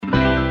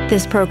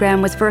This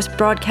program was first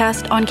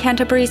broadcast on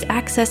Canterbury's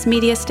access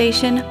media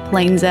station,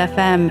 Plains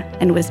FM,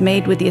 and was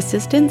made with the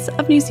assistance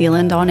of New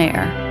Zealand On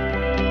Air.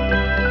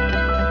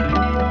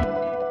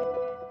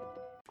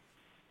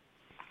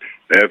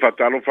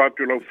 Fatalo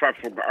fatu lau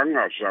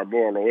whawhunga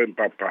Samoa lo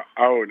papa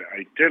au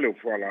ai tele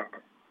whala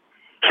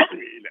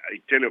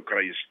ai tele o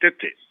krai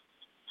estete.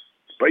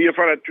 Pa ia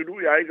whala tunu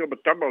ia aiga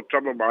matama o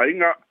tama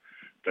mainga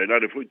tai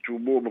nare fui tu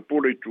mo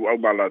mapule tu au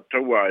mala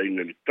taua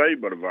inga li tai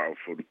marwa o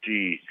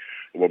whunti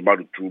o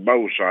maru tu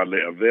mau sa le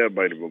avea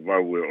mai le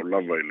mawau e o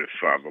lava i le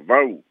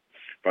whamawau.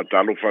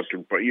 Fatalo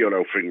fatu pa ia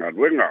lau whinga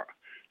nuenga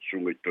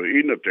sungai to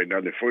ina tai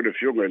nare fui le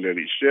fionga i le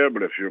li sea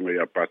le fionga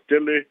ia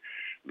patele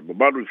le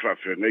malu fa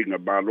fe nei nga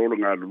balolo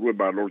nga lu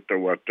balolo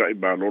tawa tai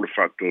balolo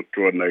fa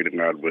to nei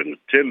nga lu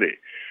tele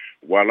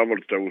wala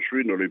vol taw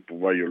swino le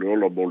puvaio le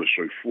ola bole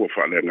soi fu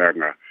fa le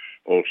nga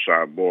o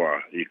Samoa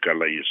I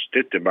kala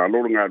estete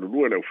balolo nga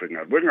lu le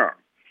fenga wenga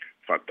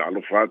fa talo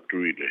fa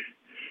tu ile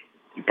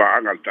pa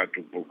angal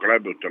tatu po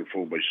club o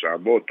telefon by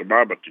Samoa to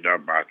baba tina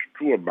ba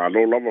tu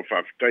balolo va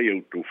fa tai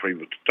o tu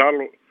favorite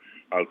talo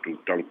au tu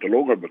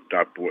talo ba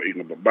tapu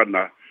ina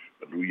babana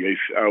du ye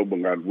au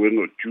banga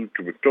bueno tu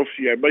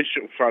tofi ai mai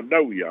se fa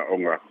dau ya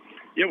onga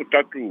ye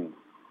tatu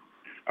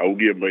au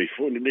dia mai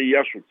fone ne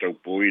yaso tau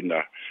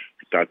poina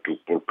tatu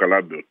por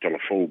kalabe o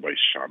telefon by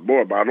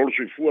Samoa ba no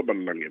se fu ba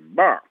lange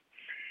ba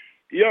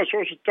ia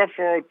so se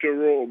tafa te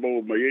ro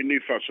mo mai ni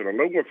fa se la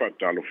longa fa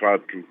talo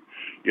fatu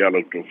ya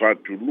lo to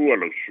fatu lu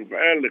ala su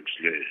Alex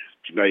le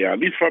tina ya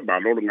ni fa ba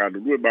no nga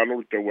lu ba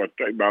no te wa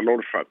tai ba no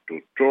fatu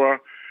toa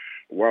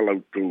wala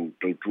tu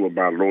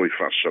ba lo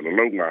fa se la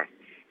longa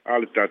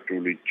ale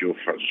tatu li tio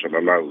fa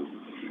salalau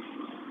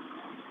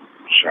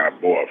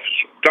Samoa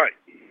Feso'ota'i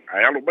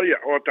ai alo mai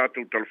o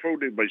tatu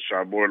telefone mai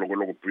Samoa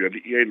logo pia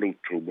di e no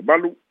tu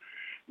balu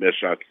me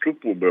sa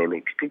tupu be lo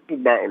tupu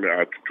ba ole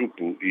at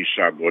tupu I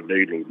Samoa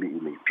nei lo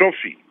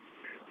tofi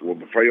o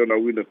me fai ona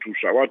wina tu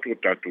sa watu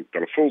tatu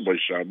telefone mai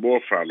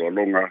Samoa fa lo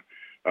longa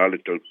ale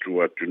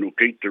tatu atu no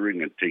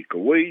catering and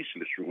takeaways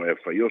le sunga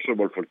fa yoso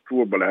bol for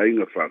tu bala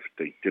inga fa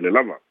te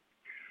lava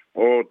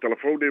o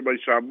telefone mai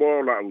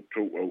Samoa la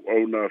auto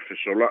o na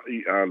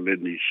Feso'ota'i a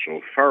leni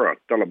sofara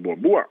tala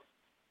bua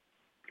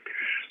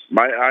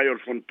mai ai o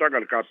fontaga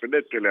le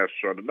kapenete le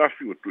aso na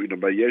nafi o tuina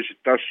mai ese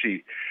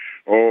tasi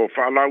o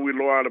whaalawi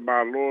loa le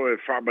malo e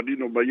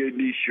whaamanino mai e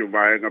nisi o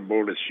vaenga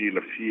bole si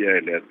la fia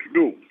e le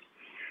atunu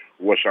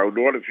ua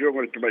saunoa le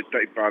fionga le tumai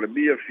tai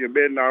palemia fia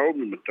me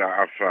Naomi mata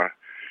afa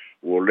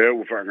o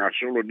leo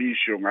whaangasolo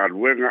nisi o ngā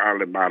luenga a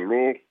le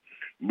malo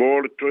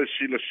mo le toe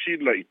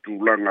sila I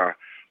tūlanga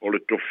o le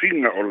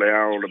tofinga o le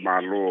ao le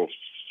malo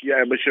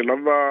ia e maise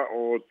lava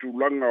o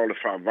tūlanga o le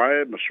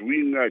whaavae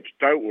masuinga I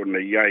tau o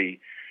nei ai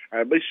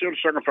e maise o le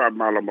sanga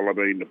whaamala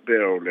mai na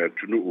pea o le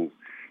atunuu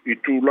I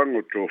tūlanga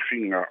o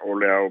tofinga o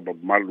le ao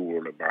malu o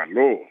le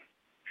malo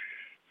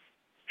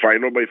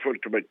whaino mai fwoi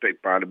mai tei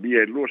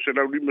pāremia e lua se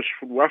lau lima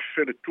sifuru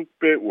afe le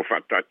tupe ua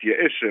whaatatia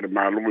ese le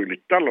malo I le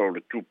tala o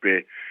le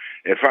tupe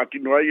e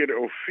whaatino ai e le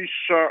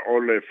ofisa o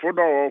le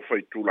fono o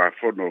whai tūla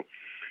fono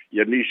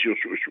ia nisi o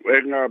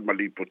suenga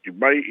malipoti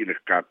mai I le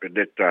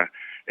kapeneta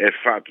e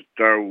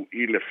whatatau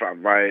I le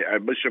whaavae ai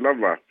maise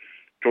lava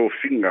tō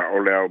finga o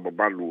le au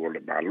mabalu o le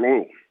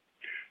malo.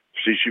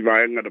 Sisi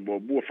vaenga na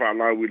mua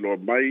whaalawi loa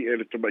mai e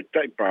le tamai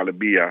tai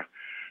palemia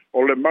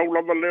o le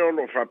maulava leo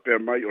lo whapea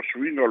mai o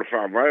suina o le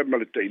whaavae ma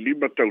le tei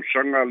lima tau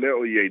sanga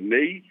leo I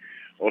nei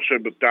o se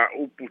mata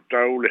upu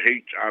tau le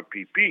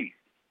HRPP.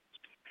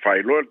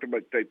 Whailoa le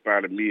tamai tai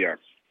palemia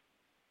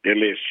e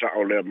le sa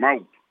o le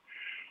mau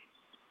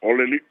o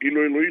le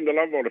iloina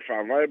lava o le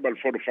whaavae ma le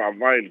fono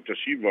whaavae le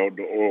tasiva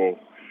o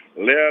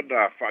lea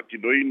na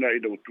whaatinoina I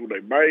na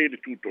utulai mai le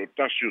tuto o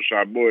tasi o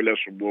Samoa le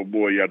aso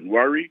mua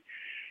Januari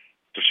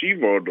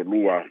tasiva o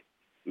lua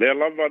lea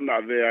lava na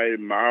avea e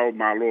mao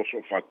malo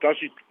so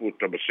whatasi tupu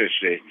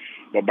tamasese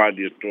ma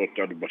mani e tō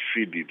tanu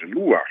mawhini le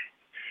lua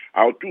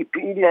au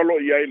tuunga lo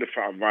iai le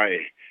whaavae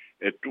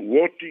e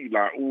tuoti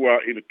la ua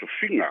I le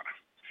tofinga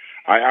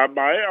ai a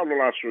mae alo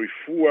la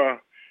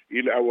soifua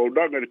I le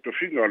auaunanga le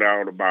tofinga o le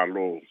ao le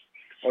malo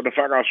o na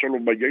whakasolo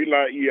mai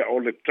ila ia o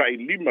le tai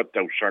lima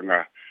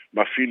tausanga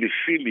ma fili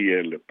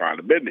e le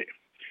palemene.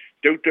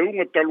 Te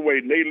unga talua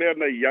I nei lea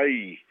na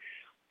iai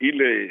I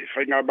le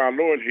whainga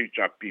malo le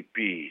HRPP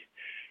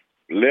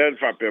lea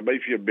whapea mai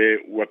fia me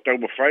ua tau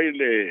mawhai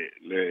le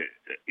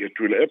ia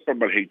tuile epa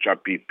ma le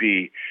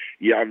HRPP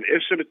ia ave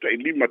ese le tai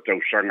lima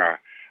tausanga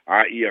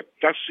a ia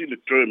tasi le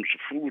terms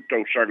fulu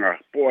tausanga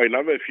po ai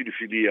lava e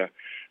filifilia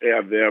e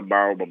avea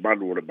mao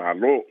mamalu o le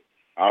malo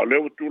a o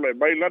leo tula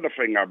mai lana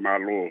whainga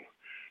malo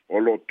o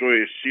lo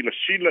toe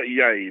sila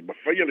iai ma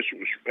whaia le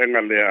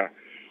suenga lea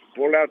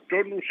po lea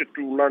tonu se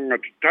tūlanga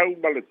te tau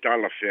ma le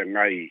tala whea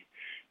ngai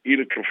I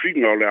le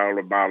trofinga o le ao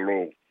le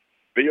malo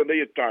peo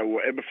nei e tau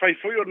e ma whai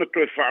whai ona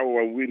toe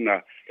whaua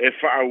wina e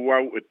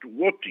whaau e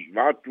tuoti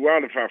vātua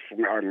le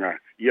whaafungaanga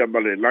ia ma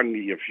le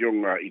langi ia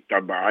fionga I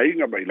taba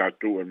ainga mai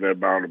lātou e vea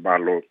mao le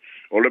malo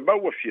o le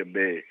maua fia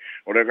me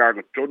o le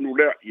nganga tonu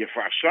lea ia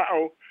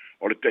whaasao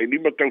o le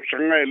tailima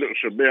tausaga e le o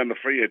se mea na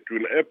fai e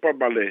tuila epa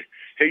ma le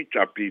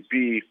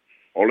HRPP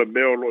o le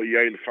mea o lo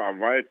iai le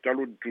whaavae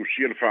talu ni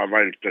tusia le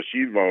whaavae le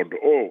tasiva o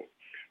o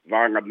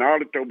vanga nā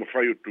le tau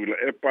mawhai o tuila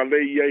epa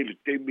le iai le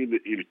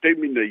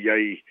teimina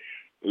iai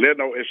le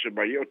nau ese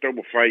mai o tau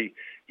mawhai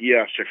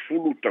ia se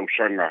fulu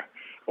tausanga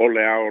o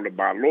le ao le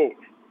malo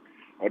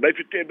o nei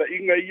fite na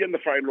inga ia na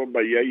whaelo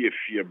mai iai e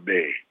fia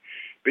me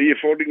pe ia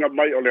fōringa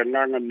mai o le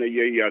nganga na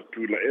iai a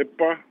tuila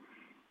epa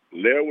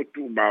lea o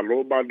tu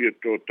malo mali e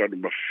tō tanu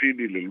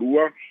mawhini le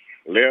lua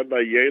lea na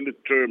iai le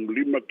term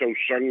 5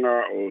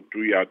 tausanga o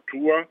tui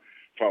atua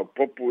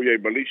whaopopo iai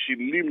malisi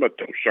 5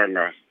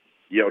 tausanga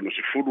ia ona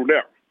se fulu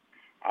lea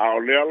a o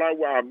lea la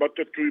wa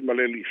amata tui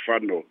maleli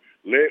whano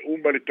le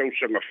uma le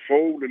tausanga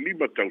fou le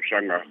 5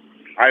 tausanga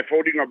ai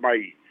fōringa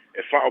mai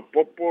e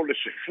whaopopo le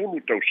se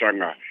fulu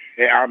tausanga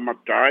e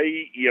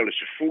amatai ia le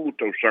se fulu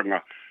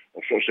tausanga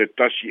o so se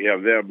tasi e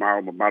avea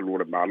mao ma malu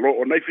le malo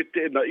o nei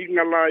fite na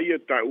inga la ia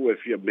ta ue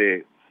fia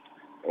me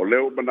o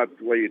leo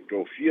manatu ai e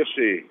tō fia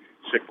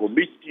se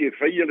komiti e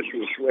whaia le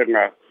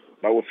suenga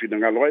ma ua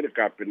finangaloai le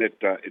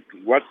kapeneta e tu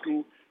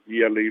watu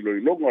ia le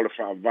iloilonga o le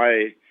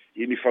whaavae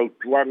ini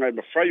whautuanga e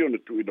mawhai o na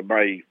tu ina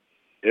mai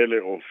ele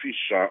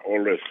ofisa o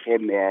le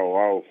fono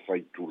au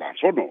whaitula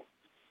fono.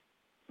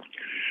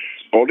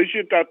 O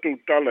lisi tātou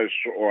tala e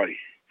soai.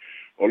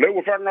 O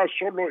leo whanga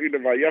solo i le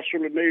vai aso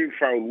le nei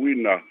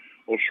whauruina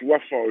o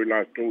suafa o i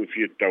la tau e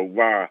fia tau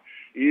wā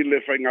i le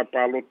whainga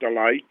pālota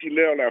la iti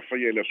lea le a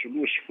whaia le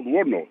asunua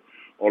sifuruono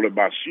o le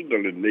basina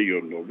le nei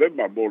o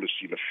Novemba mo le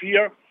sila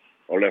fia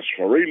o le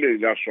asfarile i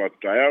le aso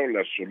ataea o le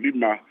aso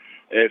lima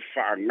e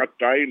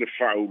whaangata ai le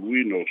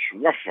whauruina o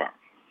suafa.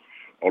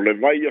 O le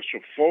vai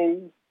aso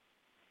fou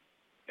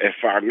e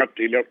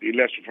whaangata i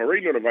le aso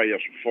wharile o le vai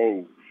aso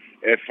fou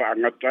e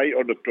whaangatai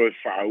o na toi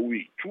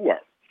whaui tua.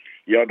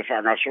 Ia na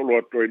whaangasolo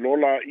a toi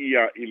lola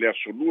ia i le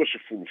asolua se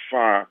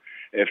fulwha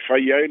e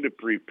whai ai le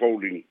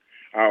pre-polling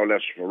a o le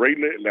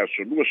asfareile, le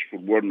asolua se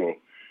fulwono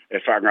e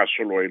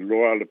whaangasolo e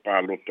loa le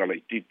pālota le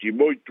titi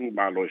moitu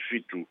malo e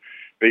fitu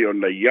pe o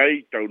na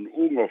iai taun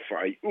unga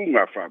whai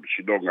unga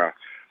whaamisinonga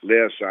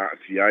lea sa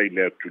ati ai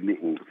lea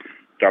tunuu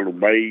talu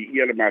mai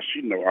ia le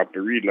masina o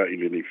aperila i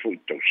le nei fui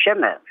tau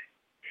sanga.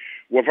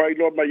 Ua whai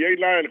loa mai ei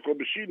la e le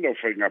komisina o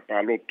whai ngā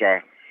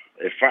pālota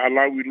e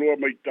whaalau i loa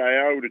mai tae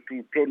au le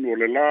tūtonu o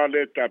le la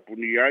le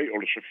tāpuni ai o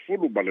le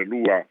sefulu ma le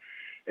lua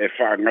e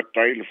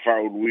whaangatai le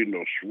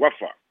whauruino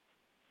suafa.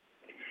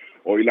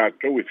 O i la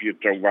tau e fia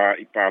tau wā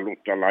i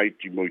pālota la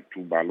iti mo i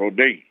tū malo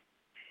nei.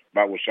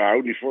 Ma ua sa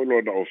au ni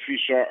whoilo na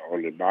ofisa o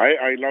le mai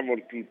ai lava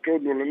le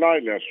tūtonu o le la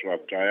le asua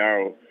tae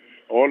au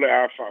o le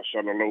a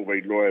whaasana lau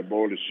vai loa e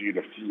mō le si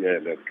la fia e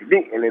le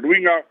tunu o lo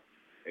ruinga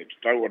e te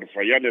tau ana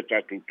whaiane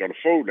tātou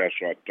telefou le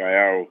asua tae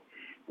au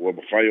ua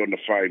mawhai o na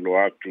whailo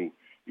atu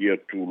ia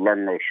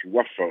tūlanga o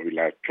suafa o i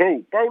la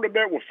tau. Paule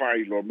mea ua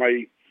whailo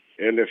mai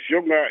e le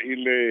fionga i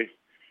le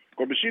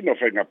komisina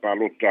whainga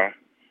pālota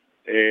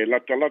e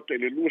lata i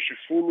le lua se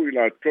fulu i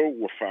la tau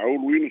ua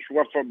whaulu inu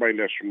suafa mai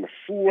le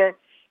asumafua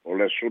o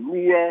le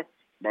asolua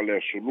ma le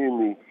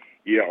asolulu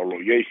ia o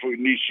lo iei fo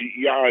inisi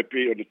ia ai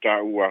pe o le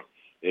tāua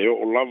e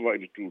o lava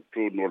i le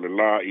tūtono le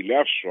la i le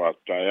asoa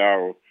tae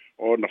ao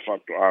o na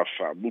whato a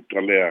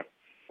wha lea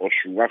o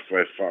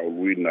suafa e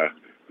whauluina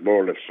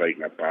mo le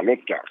whainga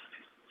pālota.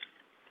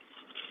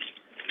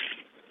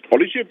 O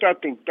lisi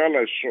tātou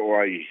tala e so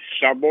ai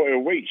Samoa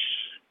Airways.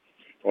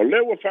 O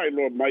lewa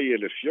whaeloa mai e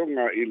le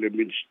fionga i le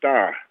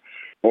minsta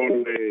o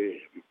le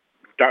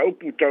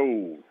taupu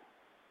tau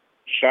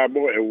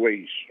Samoa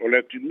Airways. O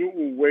le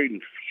tinuu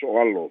Wayne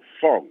Soalo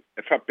Fong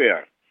e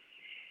whapea.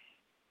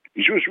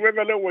 I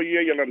suenga lewa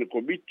ia ia lana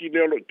komiti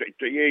leo lo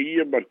te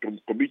ia ma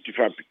komiti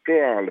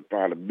whapitoa a le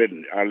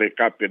parliament a le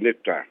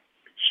kapeneta.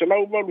 Se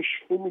lau malu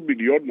 10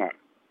 miliona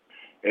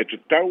e te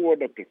tau o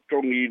na to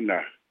tongi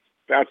ina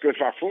pe atu e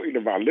whafo i le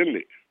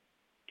valele.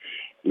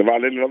 Le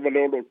valele lava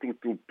leo lo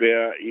tutu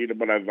pea i le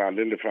mana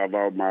valele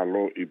whavao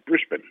malo i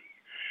Brisbane.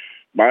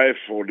 Mai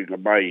fōlinga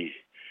mai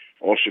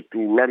o se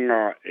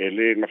tūlanga e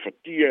le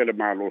ngawhatia e le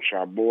malo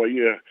Samoa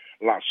ia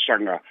la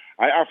sanga.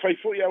 Ai a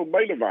whaifo i au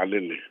mai le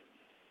valele.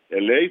 E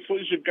le eifo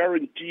i se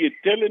guarantee e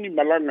tele ni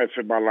malanga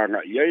e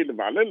malanga i ai le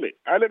valele.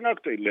 Ai le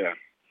ngata i lea.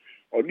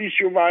 O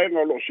nisi o vaenga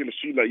o lo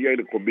sila i ai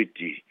le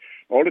komiti.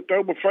 O le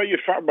tau mawhai e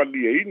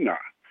whaamalia ina.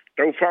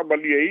 Tau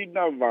whaamalia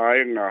ina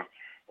vaenga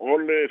o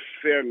le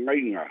whea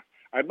ngainga.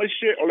 Ai mai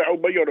se o le au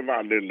mai o le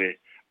valele.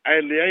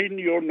 Ai le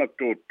aini o na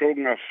tō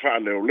tonga wha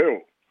leo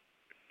leo.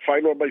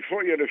 Whailo mai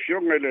fo i le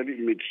fionga i le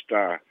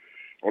minsta.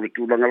 O le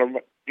tūlanga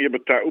lava i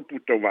mata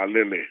upu tau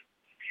valele.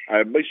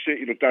 Ai mai se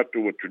i le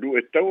tātou atunu.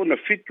 E tau ona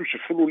fitu se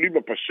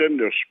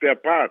 5% o spare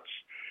parts.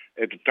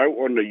 E te tau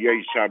ona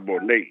iei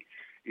Samoa nei.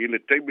 I le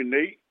teimi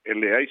nei e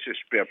le ai se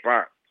spare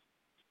part.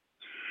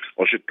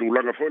 O se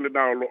tūlanga fo le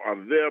nao lo a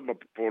dhea ma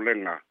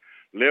popolenga.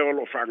 Leo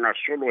lo whanga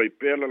solo i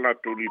pēla la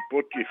tōni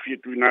poti e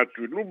fietu i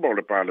nātu i luma o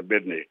le pāle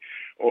bene.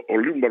 O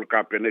luma o le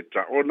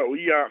kāpeneta. O na o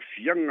ia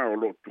fianga o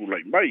lo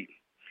tūlai mai.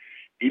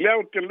 I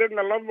leo te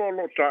lenga lava o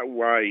lo tā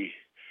uai.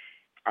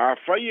 a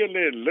whai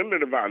le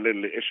le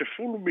va'alele e se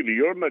 10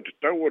 miliona te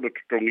tau ana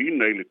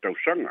tutongina i le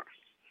tausanga.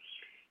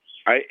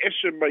 Ai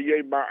ese mai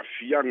ei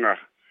ma'afianga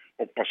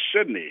o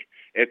pasene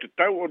e te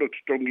tau ana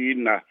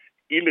tutongina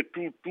i le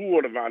tūtū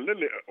o le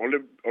va'alele o le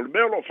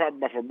mea lo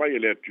whamafa mai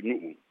le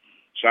atunuu.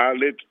 Sa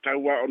le te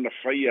tau a ona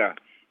whaia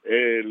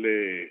e le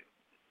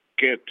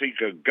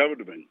caretaker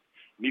government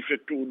ni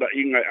whetūna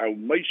inga au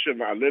maise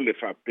va'alele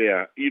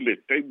whapea i le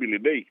teimile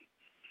nei.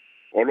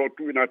 O lo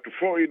tuina tu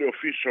fo i le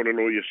ofisa le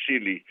loia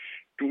sili,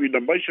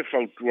 tuina maise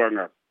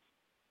whautuanga,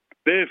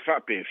 pe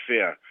whape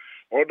whea,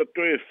 o na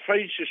toe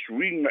whaise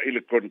swinga i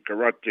le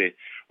konkarate,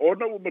 o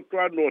na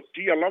umatuano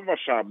tia lava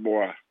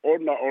Samoa, o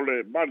na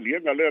ole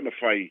malienga lea na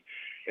whai,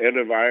 e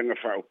le vaenga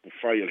whaupu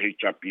whai al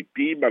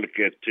HRPP, ma le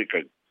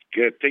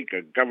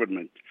caretaker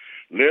government,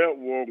 lea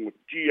uongo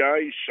tia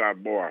ai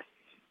Samoa,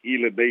 i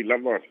le nei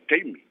lava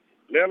teimi.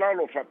 Lea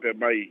lalo whape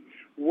mai,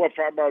 ua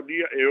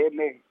whamaunia e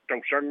ono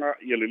tausanga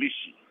i le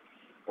lisi.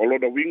 O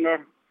lona winga,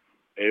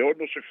 e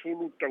ono se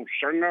fulu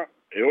tausanga,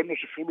 e ono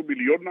se fulu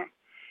miliona,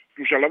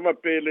 tu sa lava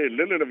pele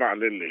lele le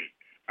va'alele.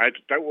 Ai te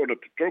tau ona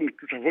tutongi,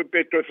 tu sa foi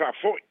pe toi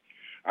wha'afoi.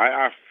 Ai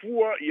a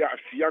fua i a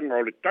fianga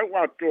o le tau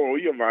atoa o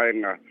ia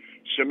vaenga,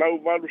 se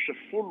lau valu se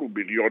fulu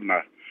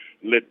miliona,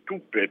 le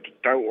tupe te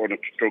tau ona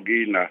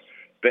tutongina,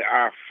 pe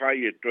a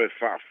fai e toi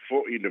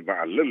wha'afoi le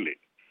va'alele.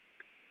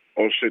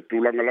 O se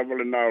tūlanga lava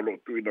le nao lo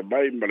tu ina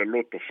mai ma le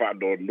loto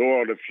whaano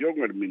noa le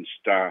fionga le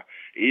minsta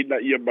ina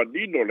ia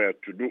manino le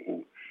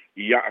atunuu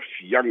ia a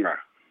fianga.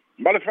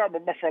 Ma le whaama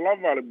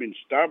mawhalava le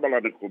minsta ma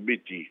la na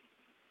komiti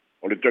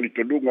o le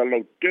talitonunga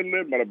lau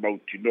tele ma le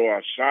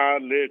mautinoa sa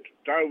le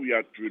tau i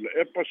atu ina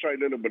epa sa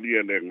ilele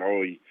mania le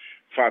ngaoi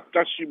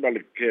whaatasi ma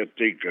le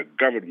caretaker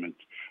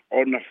government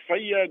o na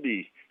whaia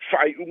ni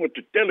whai unga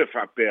te tele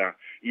whapea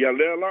ia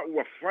lea la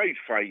ua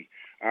whai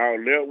a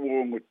lea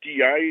uongo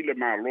tia ai le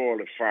malo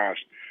le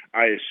fast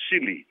a e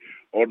sili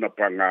o na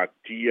panga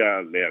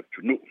tia le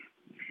atunu.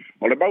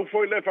 O le mau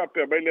foi le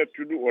whapea mai le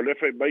atunu o le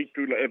whai mai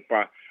tu le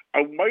epa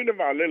au mai le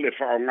vale le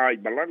whao ngai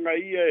malanga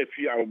ia e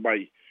fia au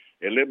mai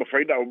e le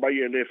mawhaina au mai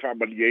e le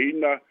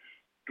whaamaliaina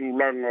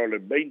tūlanga o le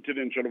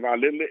maintenance o le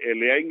vale e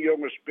le aingi o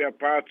nga spare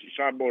parts i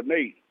Samoa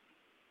nei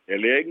e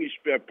le aingi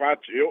spare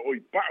parts e o i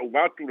pa u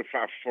watu le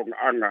whaafonga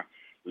anga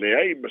le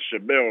ai ma se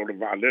mea o le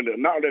va'alele.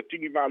 Na o le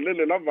tingi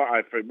va'alele lava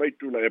ai whai mai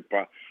tula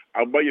epa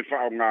au mai e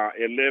whao ngā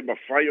e le ma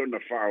whai o na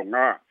whao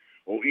ngā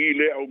o i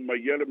le au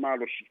mai ele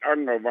malo si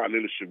anga o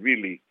va'alele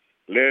sivili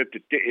le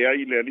te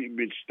ai le ali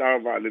min sta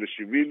va'alele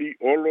sivili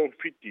olo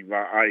fiti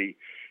va ai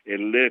e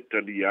le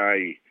tali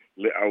ai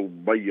le au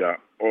mai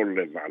o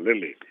le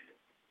va'alele.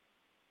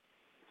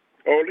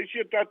 O le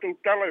si tatou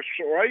tala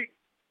so ai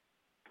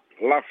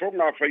la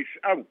fonga whaisi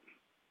au.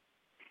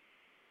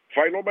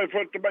 Whailo mai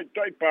whata mai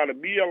tai pāle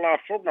mia la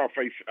fonga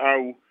whaif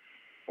au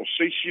o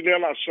seisi lea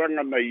la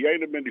sanga nei ai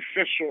le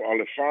manifesto a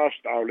le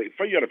fast au le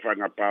whaia le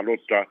whanga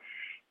pālota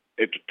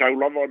e te tau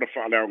lava o na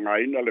whaaleo ngā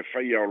ina le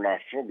whaia o la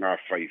fonga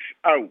whaif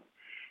au.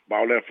 Ma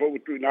o lea whongu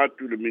tu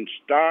inatu le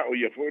minsta o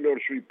ia whoi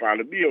sui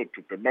pāle mia o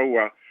tupe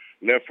maua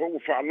lea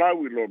whongu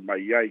whaalau i lo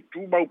mai ai.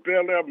 Tu mau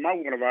pēr lea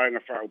mau ngana vāenga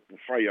whaupu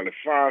whaia le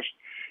fast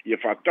ia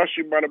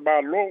whaatasi mana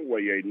mā lo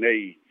ua iai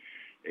nei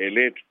e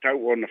le te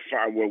tau o na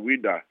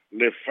whaawawina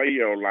le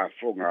whaia o la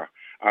fonga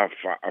a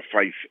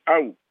whaif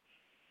au.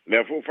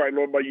 Le fo fai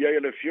lo mai ia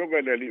le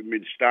fionga le li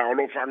minsta o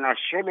lo whanga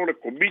solo le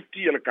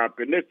komiti e le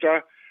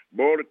kapeneta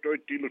mo le toi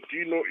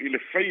tilo i le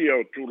whaia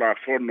o tu la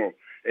fono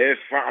e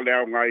whaale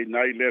au ngai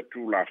nai le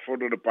tu la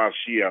fono le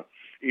pasia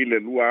i le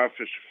lua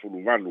afe se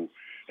fuluwalu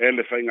e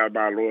le whainga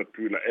māloa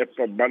tu la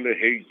epa male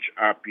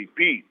HRPP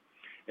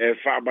e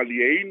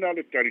whaamalieina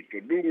le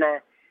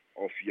taritonunga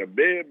o fia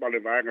be ma le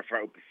vaenga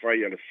whaupu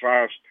whaia le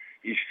fast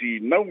i si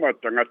naunga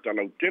tangata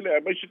lau tele e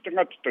mai se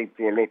tangata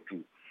tautua lotu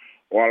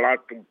o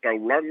alatu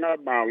taulanga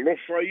ma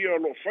lofa ia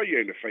lo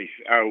whaia le whaif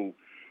au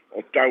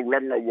o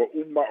taulanga ua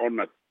uma o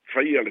na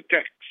whaia le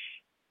tax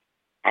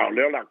a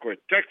lea la koe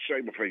tax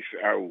ai ma whaif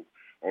au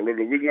o lo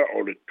winga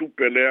o le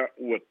tupelea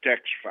ua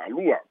tax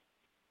whaalua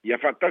ia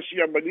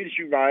whatasi a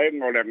manisi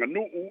vaenga o le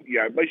nganuu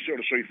ia mai se o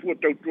le soifua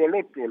tautua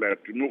lotu o le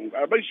atunuu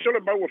a mai se o le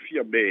maua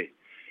fia be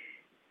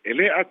e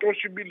le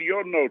atosi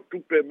miliona o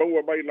tupe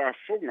maua mai la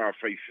fonga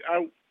whaif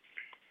au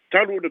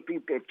talu na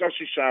tuto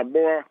tasi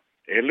Samoa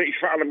e le i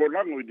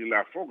whaalangolango i ni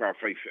la fonga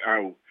whaif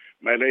au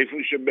mai le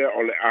fu se mea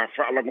o le a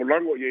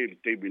whaalangolango i le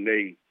teimi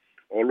nei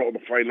o lo ma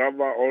whai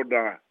lava o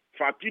na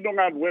whaatino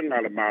ngā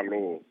nuenga le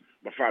mālo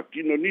ma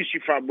whaatino nisi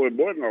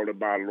whaamoemoenga o le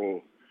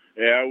mālo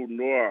e au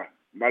noa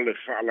ma le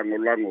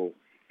whaalangolango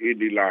i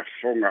ni la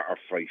fonga a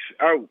whaif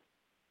au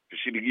te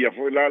sinigia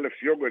foi la le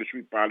fionga le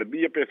sui pāle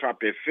mia pe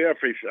whapewhea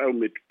whaif au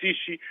me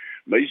tutisi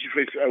ma isi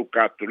whaif au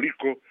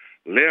katoliko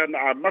lea na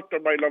amata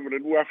mai lava le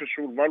lua afe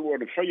sur valu o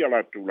le whaia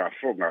la tu la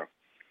fonga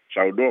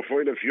sau doa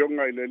foi le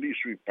fionga i le li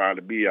sui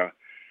pāle mia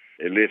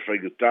e le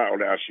whaigata o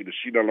le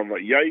asina lava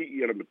iai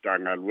i le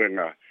matanga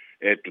luenga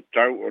e te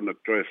tau o na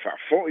toe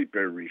whaafoi pe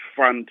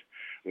refund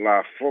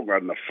la fonga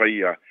na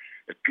whaia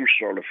e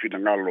tusa o le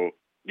finangalo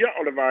ia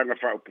o le vāenga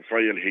whaupu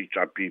whaia le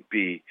HRPP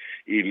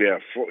i lea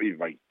foi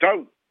vai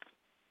tau.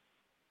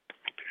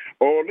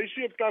 O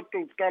lisi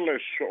tātou tala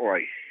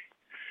soai.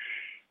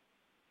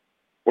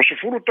 O se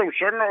furu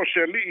tausanga o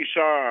se li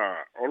sa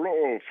o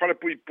loo whare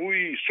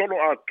pui solo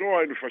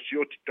atoa i le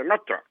Feso'ota'i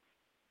tangata.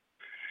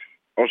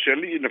 O se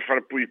li na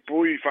whare pui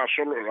wha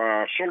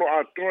solo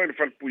atoa i le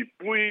whare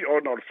pui o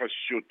na o le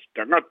Feso'ota'i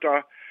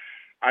tangata.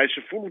 Ai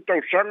se furu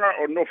tausanga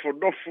o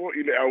nofo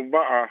i le au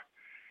maa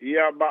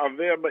ia maa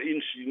vea ma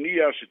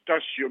insinia se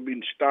tasio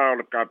minsta o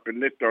le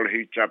kapeneta o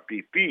le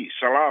HPP.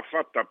 Sala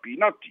fata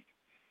pinati.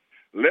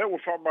 Leo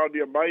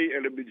whamaunia mai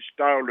ele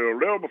minsta o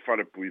leo ma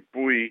whare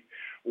pui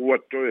ua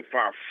toe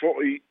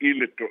whaafoi i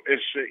le to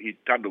ese i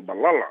tanu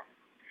malala.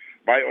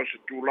 Mai o se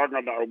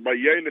tūlanga na au mai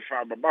ei le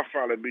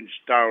whaamamafa le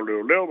minsta o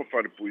leo ma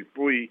whare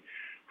pui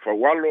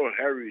whawalo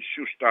Harry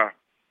Schuster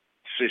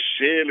se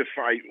le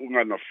whai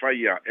unga na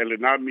whaia ele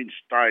nā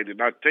minsta ele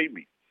nā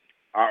teimi.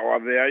 A o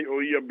ave ai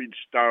o ia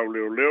minsta o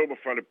leo ma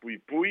whare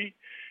pui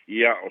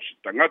ia o se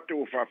tangate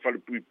o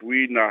whaafare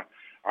pui na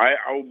ai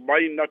au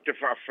mai na te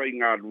whaafai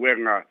ngā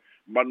luenga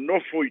ma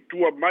nofo i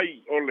tua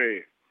mai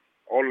ole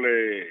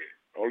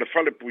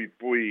fale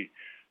pui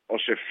o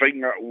se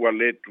whainga ua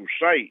le tu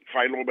sai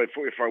whailo mai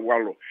fo e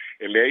whawalo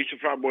e le eise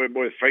wha moe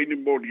whaini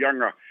mo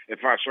lianga e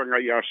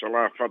whaasanga i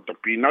asala whata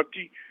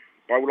pinati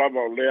paulava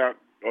o lea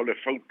o le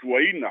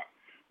whautuaina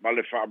ma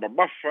le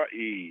whaamamafa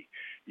i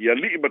a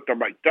li mata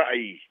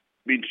maitai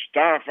min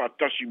staff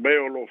atasi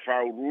meo lo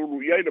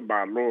whaururu i aina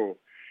malo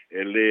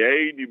e le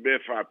eini me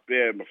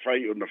whaapea ma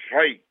whai o na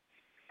whai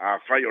a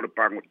whai o le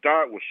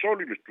pangota ua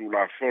soli le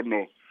tūla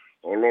whono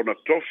o lona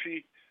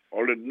tofi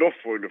o le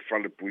nofo i le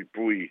whale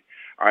pui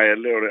a e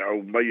leo le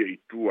au maia i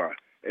tua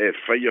e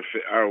whaia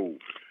whe au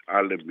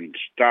a le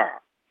minsta.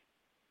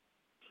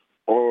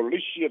 O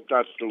lisi e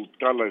tātou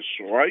tala e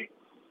soai.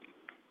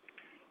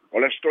 O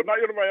le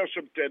stonai o le mai o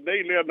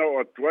septenei lea na o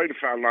atuai le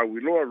whaalau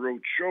iloa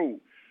road show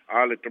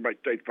a le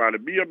tamaitai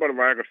pālemia ma le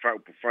vaianga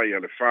whaupu whai a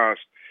le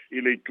fast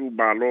i le tū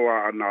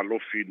māloa ana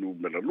lofi nu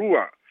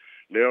melalua.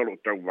 Leo lo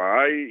tau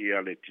vai i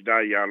a le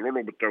tinai a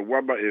lolo ma tau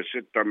wama e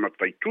seta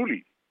matai tuli.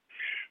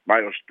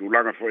 Mai o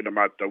stulanga foi na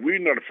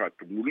matawina le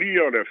fatu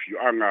mulia le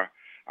fiuanga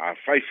a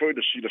fai foi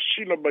de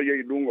sila mai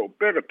e nunga o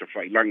pega te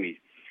fai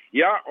langi.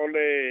 Ia o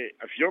le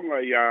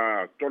afionga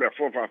ia tole a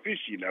fofa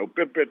fisi le o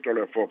pepe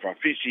tole a fofa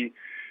fisi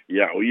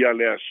ia o ia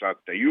lea sa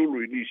te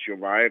iulu inisio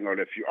vaenga o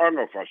le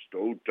fiuanga o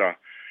Feso'ota'i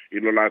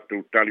ino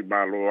lātou tali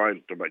malo ai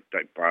le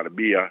tamaitai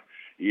pāremia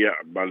ia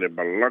ma le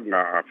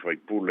malanga a fai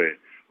pule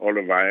o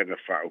le vaenga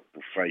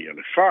whaupu whai a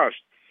le fast.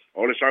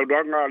 O le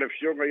saudoanga le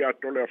fionga ia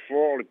tole a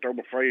fo o le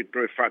tauma whai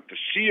toe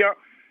whatasia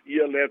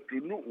ia le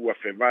atunu ua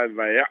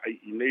vai ai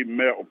i nei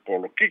mea o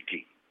polo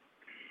kiki.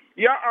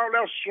 Ia au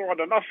lea soa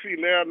na nafi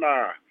lea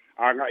na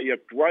anga ia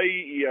tuai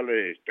ia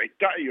le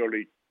taitai o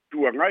le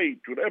tuangai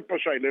tu le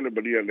epasai lele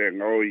malia le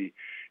ngoi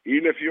i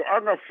le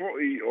fioanga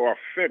foi o a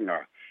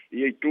whenga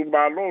ia i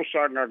tūmalo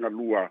sa nganga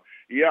lua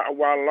ia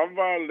awa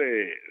lava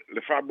le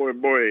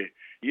whamoe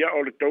ia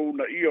o le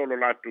tauna ia o le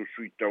lātou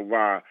sui tau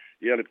wā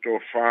ia le tō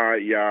whā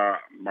ia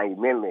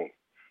maulolo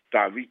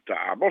tā vita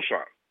a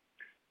mosa.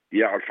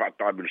 Ia o le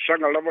whātāmil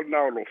sanga lava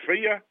na o lo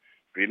whaia,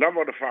 pe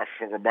lava le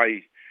whāwhanga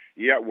mai,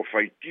 ia ua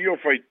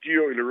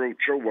whaitio i le road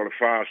show o le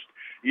fast,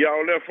 ia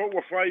o le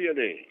whaua whaia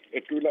le, e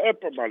tui la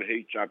epa ma le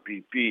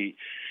HPP,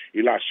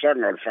 i la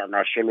sanga o le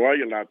whanga solo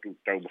ai la tu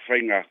tau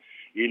mawhainga,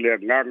 i le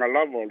nganga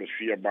lava o le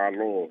fia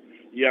mālo,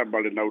 ia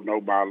ma le nau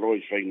mālo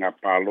i whainga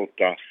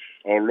pālota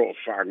o lo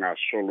whanga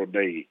solo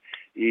nei,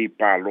 i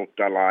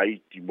pālota la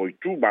iti moi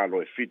tū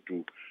mālo e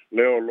fitu,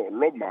 leo lo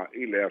loma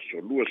i le aso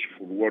lua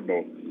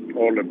sifuruono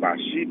o le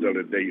masina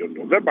le dei o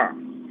Novemba.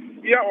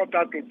 Ia o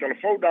tātou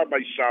telefona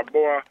mai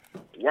Samoa,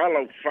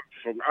 walau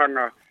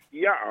whafonganga,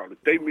 ia o le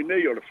teimi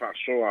nei o le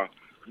whasoa,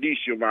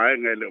 nisi o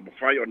maenga e leo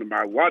mawhai o le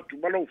mawatu,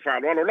 malau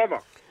whaloalo lava.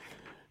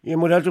 Ia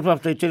mo tātou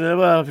whaftai tene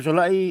lewa,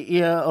 Feso'ota'i,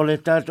 ia o le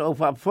tātou au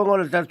whafonga,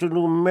 o le tātou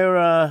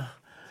numera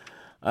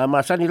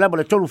masani labo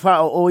le tolu fa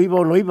o iba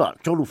o noiba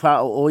tolu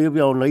fa o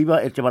iba o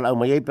noiba e te malau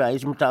mai pe ai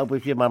smata o pe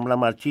fia mamla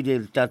martide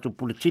le tatu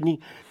pulitini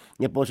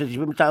ne po se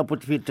smata o pe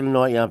fia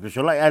no ia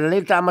Feso'ota'i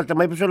le tama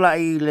mai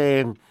Feso'ota'i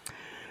le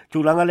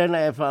tulanga le na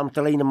e fa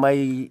amtalaina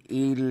mai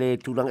i le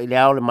tulanga i le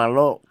ao le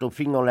malo to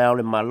fingo le ao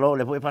le malo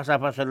le foi pasa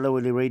lo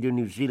le Radio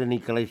New Zealand i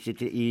Kala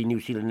City i New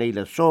Zealand nei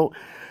la so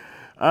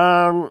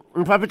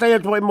fapetai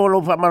atu ai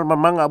molo fa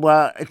manga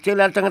wa te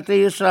le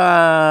tangata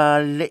sa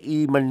le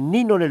i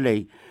manino le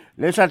lei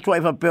le sa tu ai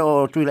fa pe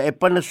o tu le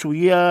pana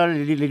suia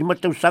le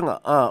mata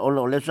usanga o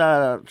le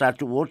sa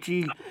tu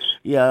ochi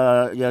ya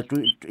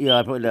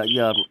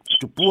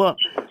tupua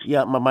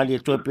ya mamali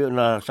to pe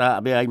na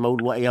sa be ai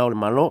maulu ai o le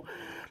malo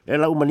e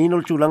la umanino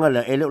le tulanga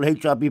le ele le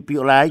HPP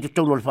o la ai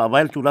to no le fa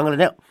vai le tulanga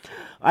le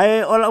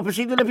ai o la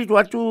opposite le fitu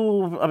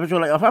atu a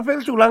Feso'ota'i fa pe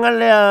le tulanga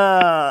le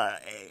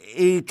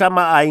i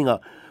tama ainga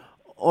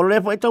o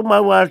le fa tau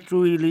mau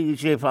atu i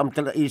se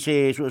famtala i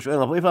se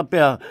suenga foi fa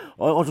pea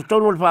o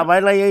tonu le fa vai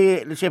la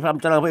le se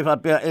famtala foi fa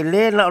pea e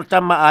le na o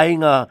tama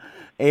ainga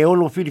e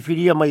ono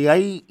filifilia mai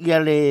ai ia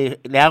le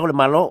ago le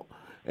malo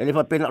e le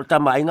fa pena o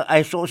tama ainga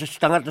ai so se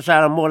tangata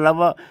sa mo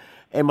lava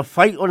e ma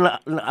fai ona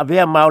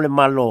avea mau le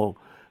malo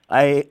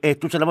ai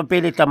tu se lava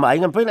pele tama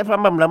inga pele fa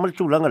mam lama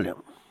tulanga le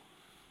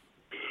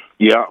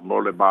ia mo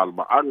le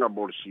malma anga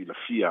mo le sila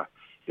fia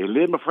e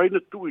le mawhaina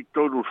tu i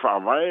tonu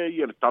whaavai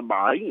i le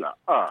tama inga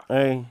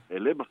e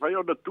le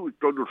mawhaina tu i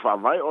tonu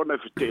whaavai o na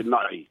fite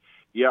nai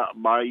ia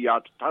mai ia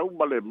tau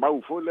ma le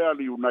mau fo le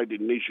ali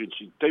United Nations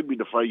i teimi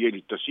na whai e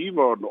li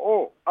tasima o no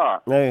o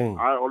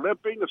o le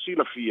peina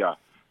sila fia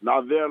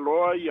na vea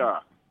loa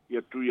ia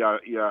tu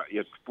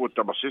ia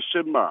puta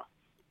masese ma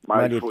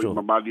mai fo i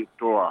mamali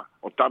toa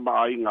o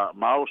tama inga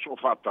mao so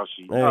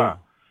fatasi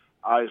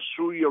ai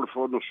sui o le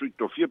fono sui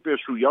to fia pe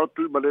sui au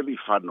tu maleli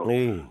fano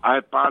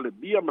ai pale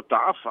bia mata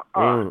afa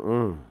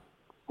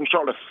ku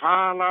so le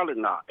fala le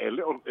na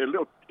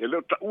ele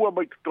ta ua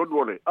mai to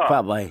ole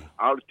fa vai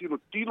al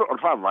tilo al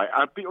fa vai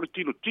ai pi o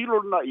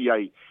tilo na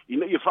ai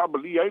ina ia fa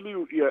bali ai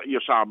ia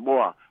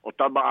Samoa o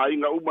tama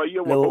ainga uma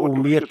ia o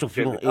mia to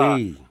fino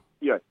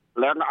ia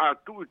le na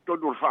tu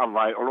to fa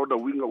vai o lo da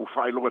winga u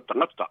fa lo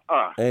tangata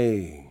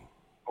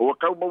o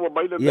ka mo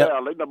mai le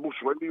ale na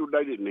musu le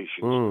United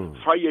Nations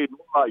fai e no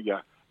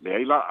ia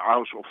le ila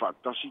House of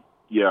Fantasy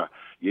ia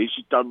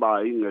si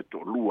tama inga to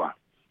lua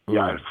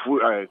ia fu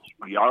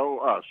ia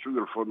su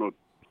il fono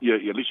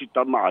ia lisi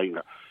tama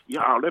inga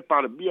ia le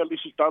para bia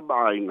lisi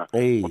tama inga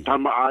o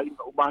tama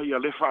inga o mai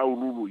le fa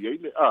ulu ia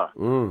le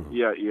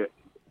ia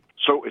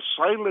so it's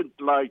silent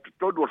like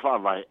to do fa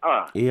vai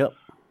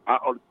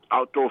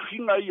a to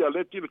finga ia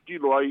le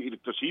tilo ai i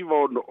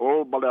tasivo no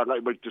o mala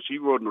ngai mai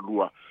tasivo no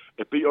lua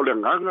e pe o le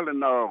nganga le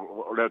na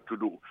o le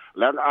tudu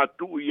le a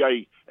tu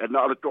iai e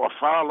na o to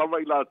fa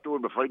lava i la tu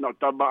me fai na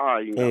tama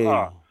ai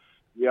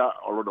ia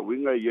o lo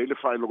winga i le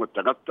fai lo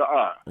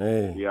tagata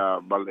ia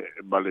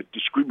male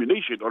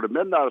discrimination o le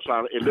mena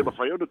sa e le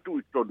fai o tu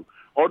i tonu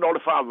o no le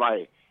fa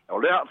vai o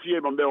le fie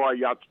ma me wa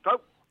ia tau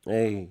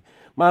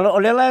ma o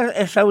le la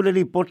e sa le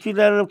ripoti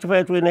le te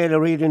fai tu nei le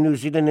Radio New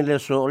Zealand le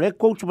so le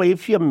coach vai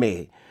fia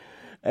me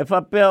e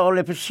fa pe o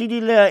le pesidi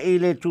le i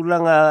le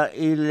tulanga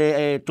i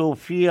le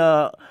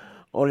tofia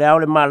o le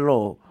aule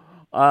malo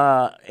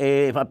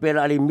e fa pe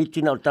la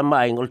limiti na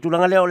tamai o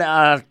tulanga le o le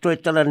a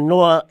toetala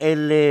noa e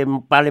le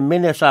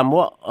parlemene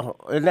Samoa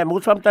e le mo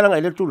fam talanga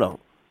i le tulanga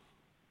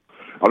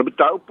o le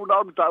tau puna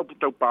o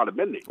tau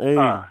parlemene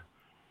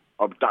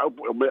o tau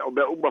o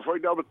uma foi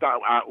da tau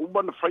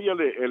uma na faia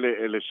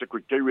le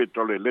secretariat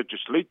o le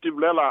legislative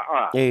lela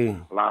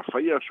la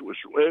faia su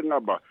enga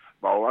ba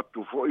o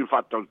atu fo i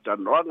fatal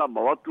tanoanga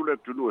ma atu le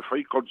tunu e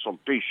fai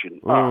consultation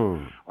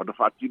o da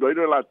fati no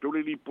ile la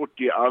tuli li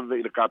poti ave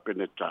il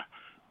capeneta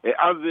e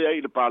ave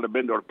ai le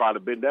parlamento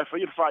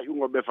e fai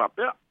ungo me fa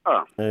pe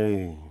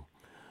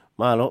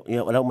malo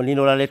ia wala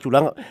manino la le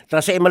tulanga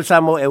tra se mal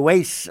samo e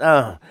weis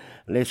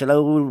le se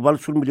lau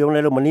valsul milion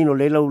le manino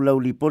le lau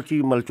li poti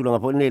mal tulanga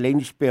po ne le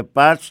spare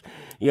parts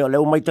ia le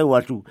mai tau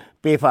atu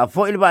pe fa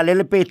fo il va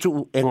le pe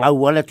tu e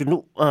ngau ala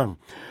tunu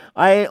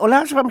ai o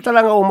las fam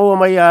talanga o mo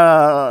mai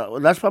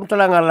las fam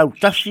talanga la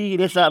tasi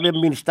le sa be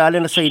ministale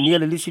na sai ni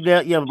le lisi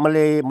le ia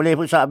male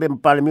fo sa be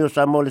pale mio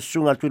sa mo le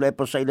sunga tu le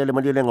po sai le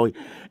mali le ngoi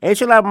e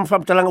se la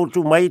fam talanga o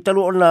tu mai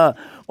talu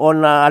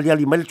ona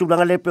ali mai tu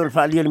langa le pe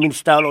fa ali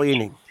ministale o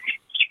ini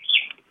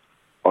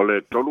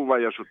ole tolu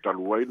vai aso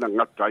talu ai na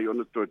ngata ai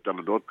ona to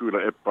tala do tu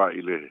la epa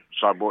ile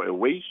sabo e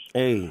ways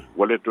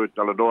wale to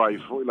tala do ai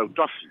fo la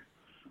tasi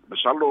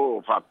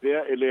salo fa pe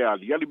ele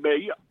ali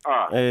mei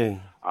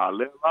a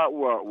le la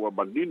ua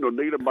manino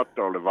nei le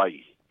mata o le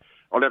vai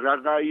o le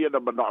gaga ia na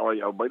mana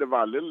ai au mai le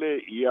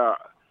valele ia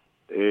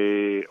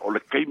o le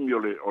keimi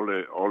o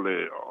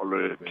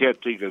le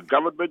caretaker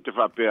government te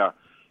fa pe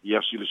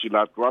ia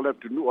sila tuala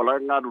tunu o la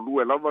ngā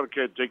rulu e lava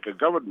caretaker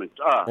government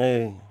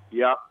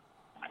ia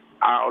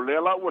o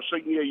le la ua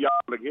saingia ia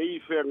le ngei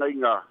fea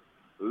ngainga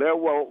le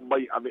ua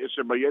mai ane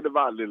ese mai e le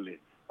valele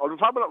o le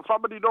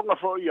whamani donga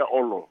fo ia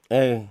olo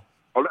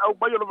o le au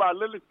mai o le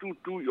valele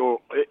tutu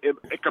o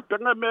e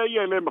kapenga mea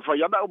ia le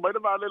mawhaiana au mai le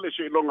valele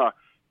se longa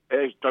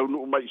e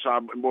taunu mai sa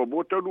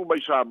mo taunu mai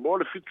sa mo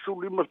le fitu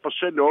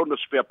 5% o na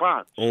spare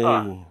parts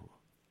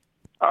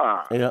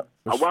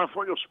a wa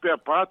foi o spare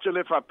parts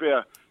le fa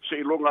pe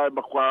se longa e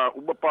makwa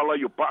uma pala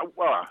yo pa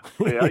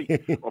e ai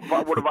o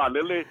pa o le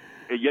valele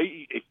e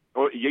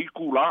ei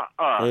kula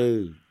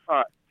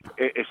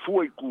e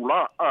fu e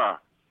kula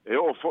e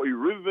o fo i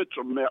rivets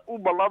o mea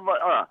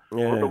umalava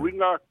o na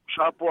winga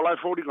sa po lai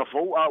fo ringa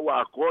fo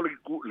a kole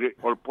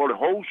o pole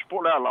hose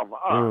po le alava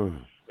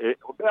e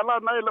o mea la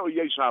nai le o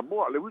iei sa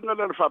moa le winga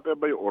le fa pe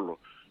mai olo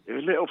e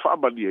le o fa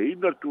amalia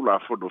ina tu la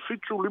fo no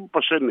fitu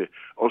 5%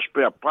 o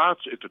spare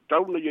parts e te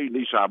tauna iei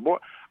nei sa moa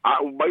a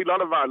u mai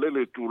la va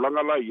le tu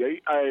langa la iei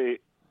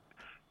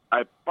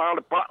ai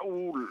pale pa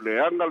u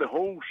le anga le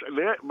hose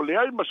le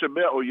ai ma se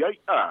mea o iei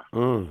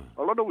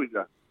o lona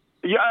winga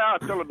ia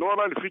tela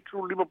nora le fitu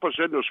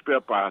 5% o spare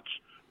parts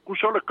ku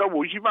so le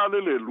kawo isi vale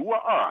le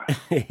lua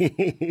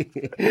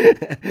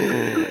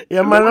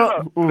ia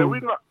malo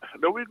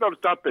le winga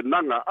tape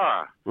nanga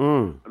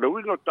le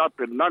winga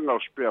tape nanga o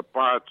spare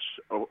parts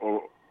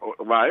o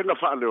va ena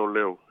fa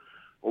leo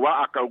o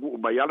wa aka u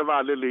mai ale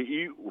vale le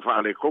I u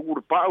fa le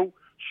kongu pau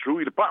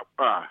sui le pa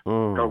ka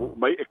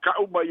mai e ka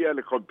mai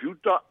le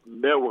computer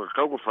me o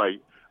ka ko fai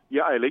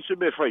ia e le se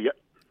me fai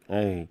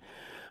ai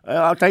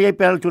a tai e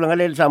pel tu langa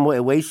le Samoa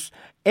Airways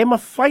e ma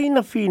fai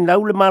na fina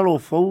le malo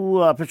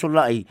fo a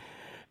Feso'ota'i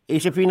e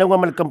se fina wa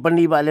mal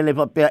company va le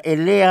papel e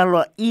le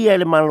alo ia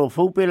le malo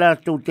fo pe la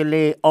tu te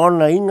le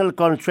on ingal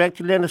contract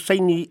le na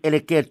saini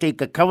ele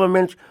caretaker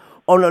government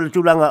on le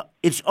tulanga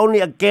it's only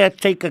a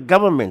caretaker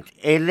government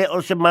e le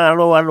o se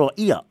malo alo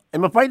ia e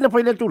ma fai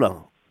le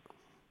tulanga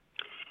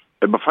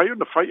e ma fai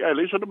na fai e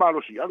le se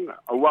malo si anga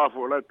a wa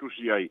fo la tu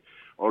si ai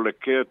o le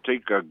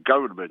caretaker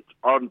government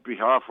on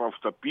behalf of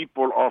the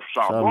people of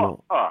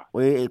Samoa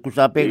we ku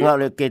sa pe nga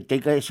le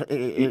caretaker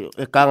e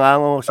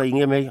kangango sa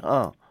inge me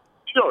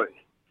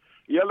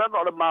ia le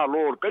no le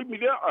malo kai mi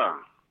dia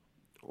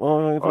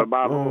le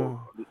malo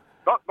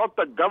not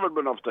the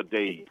government of the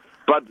day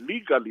but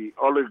legally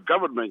all the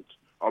government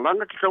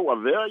Olanga ki kau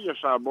avea ia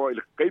Samoa i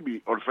le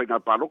kaimi o le whainga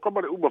palo,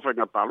 kama le uma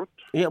whainga palo.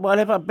 Ia, wa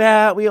le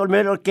whapea, ui o le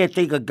mero ke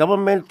teika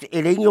government,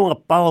 e le ingi o ngā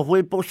pāwa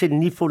hoi po se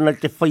nifo na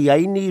te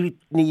whaiai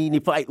ni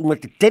whai unga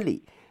te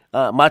tele.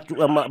 Matu,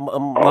 ma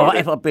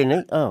wae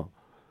whapene.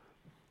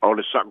 O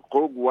le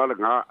sankongu ala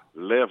ngā,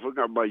 lea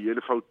whinga mai e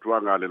le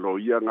whautuanga le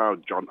loia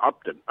ngā John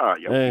Upton,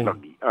 ia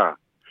ulangi,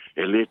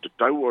 e le te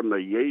tau o na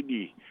iei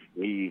ni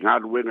ngā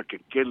ruenga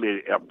ke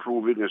kele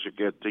approving as a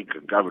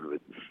caretaker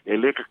government. E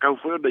le ka kau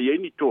whai o na iei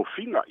ni tō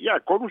whinga, ia,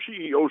 korusi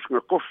i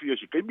osunga kofi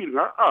as i keimi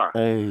ngā,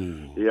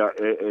 ia,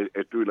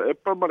 e tuila e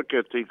pamara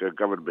caretaker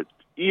government.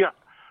 Ia,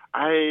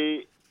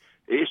 ai,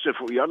 e se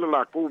fu i ana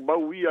la kou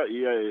mau ia,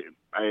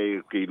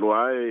 ai, ke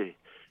iloa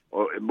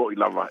o mo i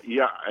lava,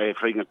 ia, e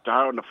whainga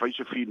tāo na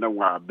whaise whina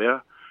ngā mea,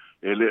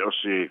 e le o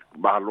se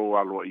malo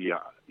alo ia.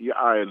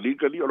 Ia e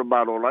legally o le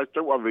malo lai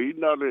tau a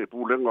veina le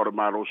pulenga o le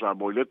malo sa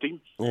moi le ting.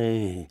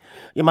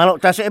 Ia malo,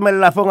 tase e me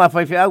la fonga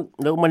whaiwhi au,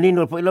 na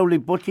umanino po ilau li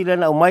poti le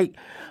na o mai,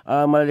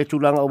 ma le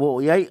tūlanga o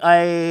bo iai,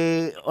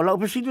 ai, o la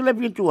upesitu le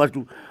pitu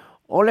atu.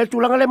 O le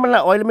tūlanga le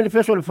mana, o le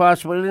manifesto le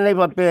fast, o le nei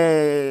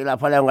pape la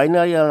whale au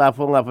ngaina, ia la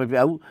fonga whaiwhi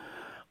au.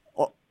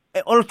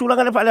 O le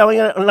tūlanga le whale au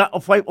ngaina, na o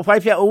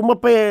whaiwhi au ma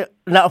pe,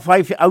 na o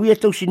whaiwhi au ia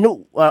tau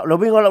sinu, lo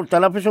wingo la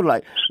utala peso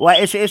lai. Wa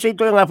ese i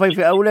toi ngā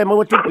whaiwhi au le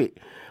maua tipe.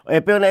 E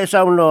peona e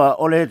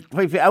saunoa, o le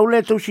whaiwhi au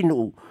le tau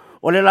sinu.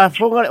 O le la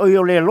fonga,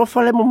 o le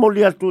lofa le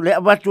momoli atu, le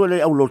abatu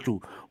le au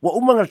lotu. Wa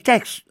umanga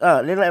tax,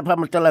 le na e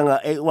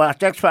pamatalanga, e wa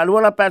tax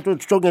whaalua la pātu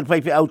tongi le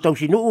whaiwhi au tau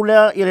sinu,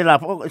 lea i le la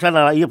fonga,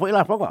 sana ia po i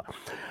la fonga.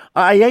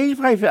 A iei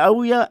whaiwhi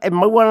au ia, e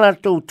maua la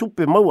tau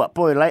tupe maua,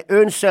 po e lai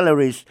earn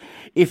salaries,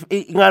 if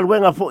ngā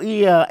ruenga fo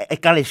i e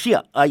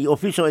kalesia, i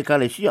officio e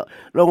kalesia.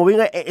 Longo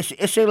winga, e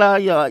se la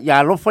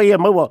ia lofa ia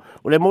maua,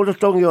 o le mōta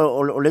tongi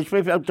o le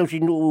whaiwhi au tau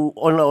sinu,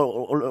 o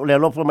le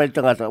lofa mai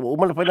tangata, o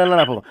umana whainana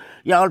la fonga.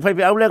 Ia o le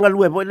whaiwhi au le ngā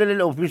lue, po e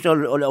le officio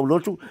o le au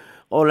lotu,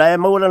 o la e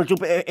maua la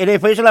tupe, e le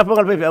whaisa la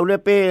fonga le whaiwhi au le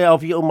pe au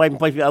fi o mai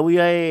whaiwhi au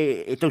ia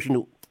e tau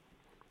sinu.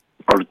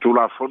 O le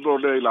tūla whono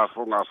le la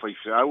fonga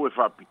whaiwhi au e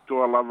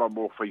whapitoa lava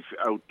mō whaiwhi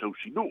au tau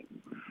sinu.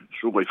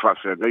 Sunga i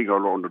whawhia ngai ga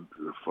lo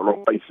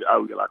whaiwhi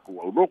au i la ku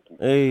au roku.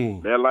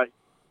 Le lai,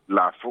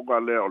 la fonga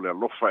le o le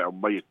alofa au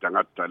mai e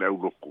tangata le au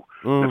roku.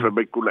 Le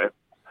whamai kula e,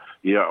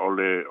 ia o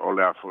le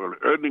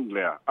earning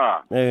lea,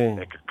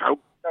 e ka kau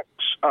tax,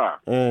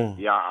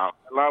 ia a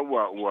la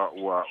ua,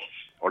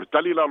 o le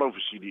tali la lau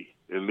fisini,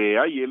 e le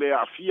ai, e le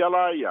a fia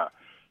la ia,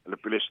 le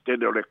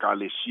pelestene o le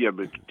kalesia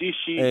me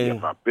kitisi, ia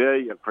whapea,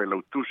 ia whai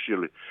lau tusi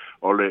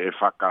o le e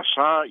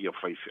whakasa, ia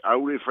whai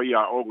au le whai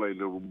a onga i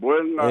le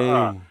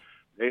rumbuenga,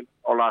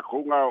 o la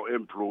konga o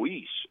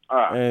employees,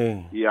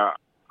 ia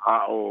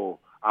a o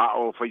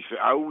whai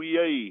au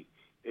ia i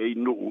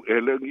nuu,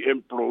 e le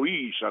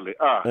employees ale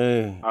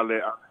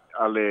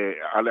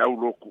au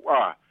roku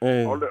o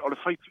le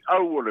whai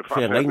au o le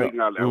whapea le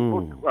au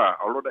roku,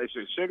 o lo da e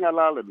se senga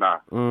la le na,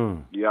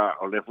 ia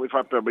o le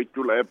whapea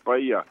meitula e pa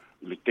ia,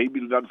 le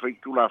table dan fai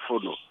tula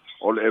fono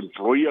o le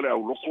employee le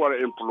au loko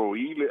le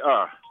employee le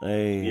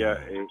ia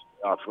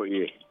a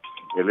foi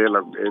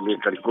le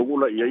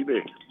karikogula ia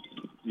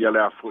ia le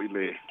a foi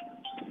le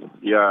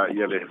ia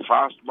le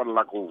fast man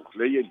la ko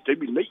le ia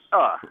table nei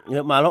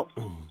ia malo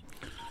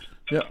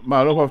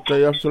fa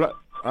tai afsula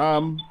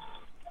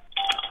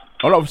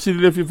ala ofisi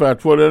le fi fa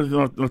tuole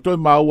no toi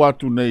mau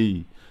atu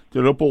nei te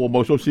lopo o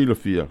mo so si le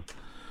fia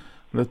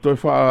le toi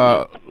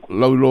fa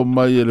lo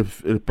mai le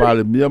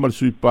pale mia ma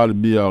sui pale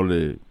mia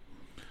ole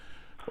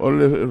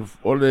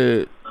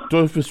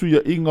toi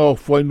fesuia inga o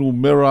foi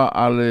numera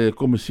ale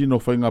komisino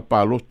fainga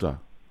palota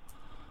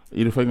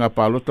i le fainga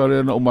palota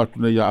le na o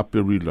matu nei a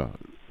aperila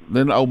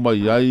le na au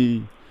mai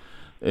ai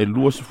e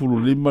luas fulu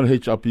lima le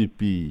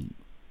HRPP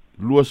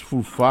luas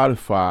fulu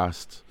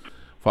fast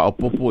fa o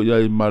popo ia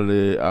i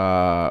male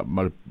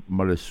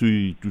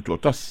sui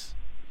tutotas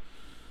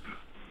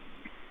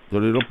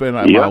tole lo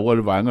pena ma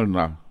wal vanga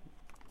na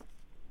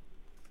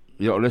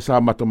ia ole sa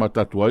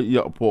mata tua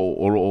ia po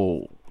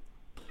o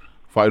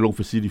fai long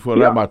facility for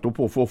la mato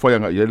po fai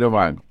nga ia le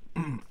vanga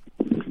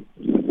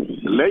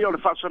le yo le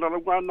fa sana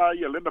ngana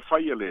ia le na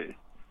fai le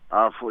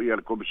a fo ia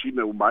le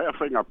komisina u mai a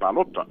fai nga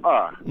palota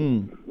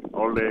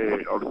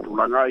le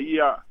tulanga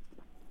ia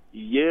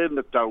ie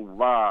na tau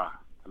va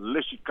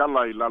lesi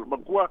kala I la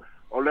makua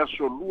o le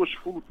aso lua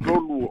sfulu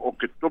tolu o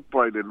ke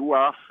topa I le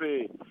lua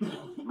afe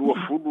lua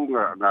fulu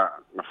nga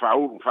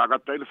faulu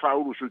whakata le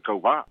faulu sui kau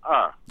va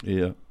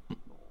Ia.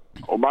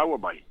 o maua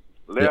mai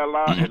lea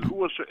la e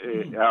lua se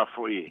e a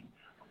foi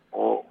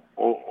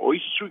o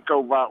isi sui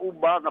kau va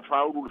uma nga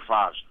faulu le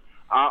fas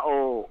a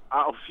o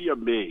fia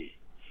me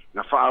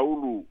nga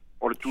faulu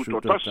o le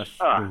tutotas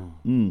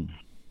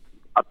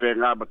a pe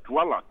ngā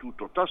matuala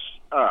tutotas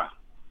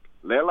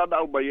lela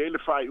na umai ele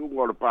fai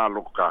unga o le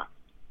pāloka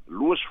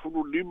lua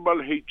sefulu lima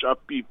le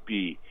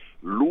HRPP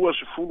lua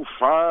sefulu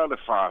fa le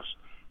fas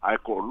ai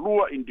ko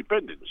lua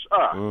independence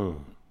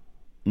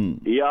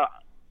ia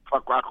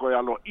whakaako e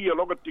alo ia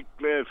longa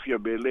tikle fia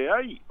mele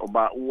ai o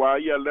ma ua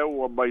ia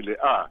leo o mai le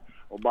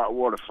o ma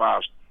ua le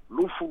fas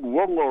lufulu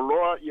ongo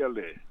loa ia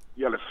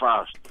le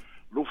fas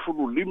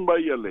lufulu lima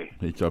ia le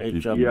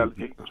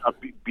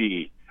HRPP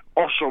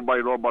oso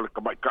mai lo mal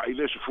ka mai ka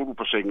ile se fulu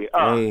pasenge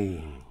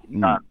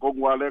na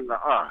kongwa lenga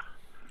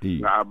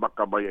nga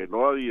maka mai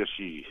no ia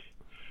si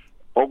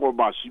ogo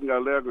masinga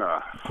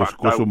lenga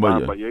koso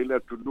mai ile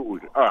tunu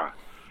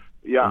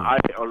ia ai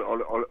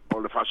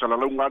ole fasala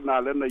longa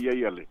na lena ia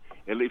ele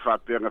ele fa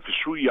penga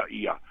fisuia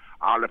ia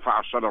ale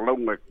fasala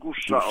longa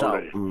kusa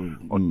ole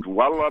o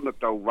tuala na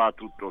tau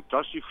vatu to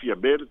tasi fia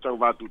bere tau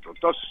vatu to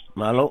tas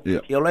malo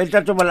io lai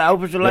tanto malau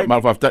pesolai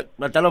mal fafta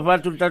na talo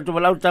vatu tanto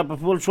malau tapa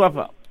full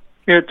swapa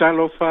e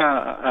talo fa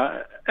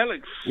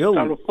Alex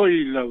talo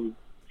foi lau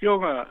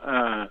yoga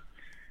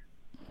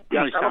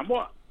ya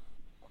Samoa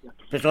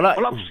pesolai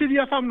ola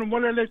siria fam no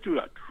mole le tu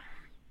atu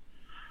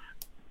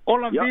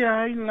ola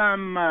via I la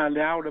ma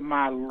le au le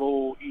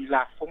malo I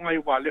la fonga I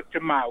wale te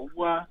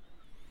maua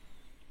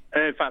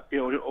e fa pe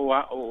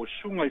o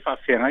sunga I fa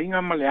fenga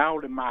inga ma le au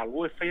le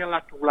malo e fa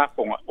la tu la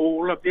fonga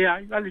ola via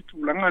I la le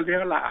tu langa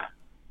le la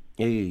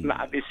la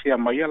abesia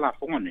mai la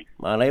fonga ni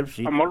ma la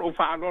si amol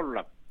fa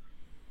alola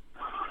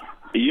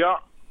ia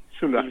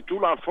sula tu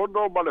la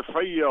fondo ma le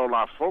fai o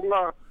la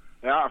fonga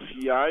e a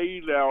fiai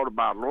le o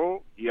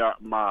malo ia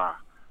ma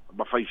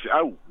fai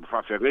au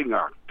fa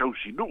fenga tau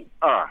sinu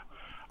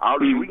au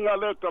swinga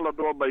le tala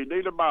do mai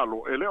nei le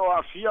malo e le o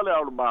a fia le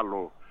o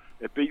malo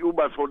e pe u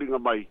ba folinga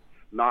mai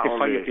na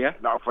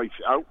fai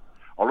au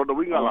o lo do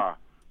winga la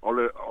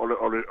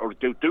o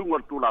teu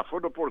ngal tu la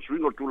fondo por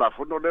swinga tu la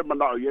fondo le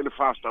mana o ele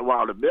fasta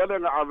wa le bele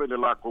nga ave le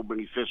la ko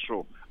bengi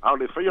feso au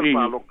le fai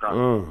malo ka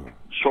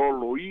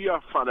solo ia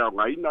fa le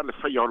ngaina le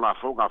fai o la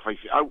fonga fai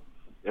au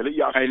ele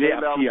ia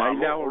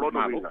le o lo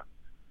malo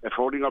e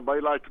folinga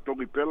mai la tu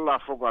tongi pela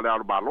fonga le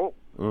o malo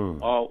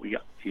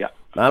ia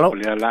malo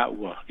le la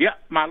ua ia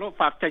malo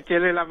fa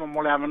tele la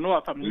mo le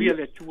amano fa mia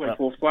le tu e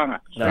fo fuanga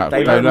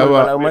tai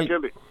la mai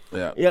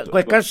ia ko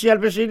kasi al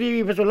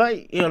pesidi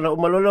pesolai ia lo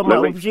malo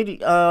ma pesidi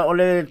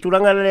ole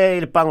turanga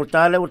le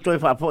pangotale o toi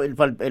fa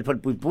el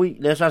pui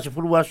le sa se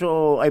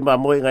fuluaso ai ma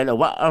mo ngai la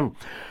wa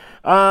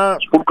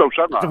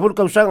Sepul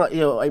kausanga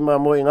ia ai ma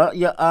mo inga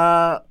ia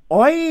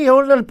oi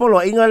o le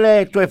polo inga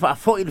le toi fa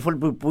il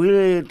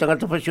pui tanga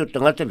to fasio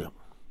tanga tele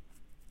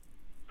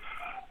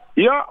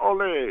ia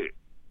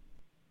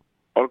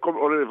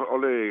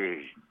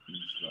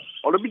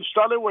ole bin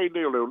stale wei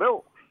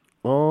leo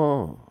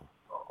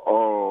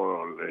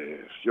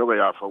ole yoga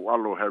ya fa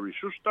walo Harry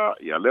Schuster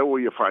ia leo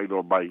ia fa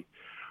ino mai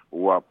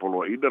ua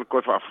polo ina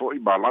ko fa foi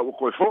bala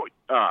ko foi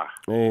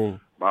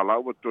ma la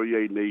o to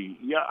ye nei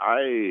ia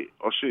ai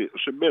o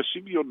se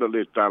messi o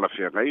le tala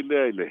fenga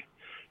ile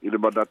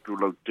manatu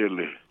lo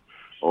tele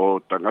o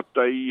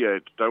tangata ia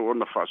e tau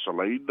ona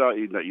whaasalaina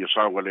ina ia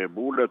sawale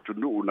mule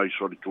tunu una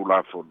isori tu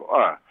la fono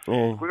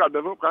ko ga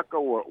devo kaka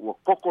o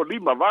koko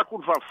lima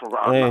vakun fa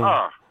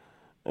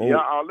ia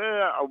ale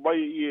au mai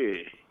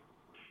ie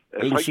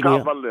fai ka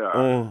vale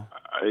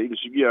e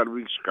sigi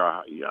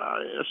arwiska ia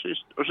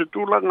o se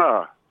tu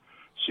langa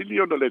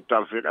silio de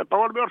letal fe pa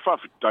wal mer fa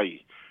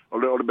fitai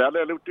ole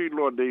bale le ti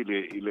lo de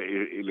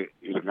ile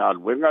ngal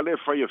wenga le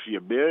fai fia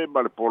be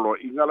mal polo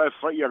ingala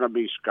fai nga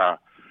miska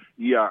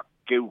ia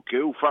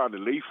keu fa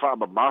le fa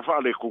ma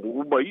fa le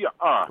ku ba ia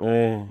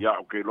ia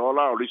ke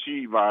lola o le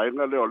si va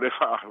nga le ole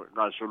fa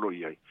nga solo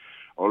ia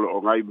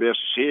o ngai be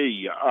se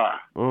ia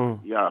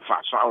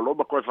fa sa lo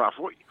ba ko fa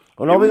foi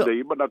o no ve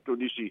i ba tu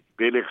disi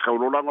pele ka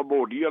lo la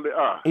mo dia le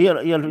ia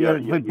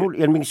pul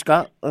ia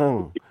miska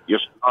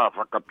yes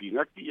fa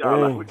kapinga ki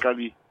ala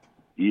kali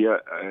ia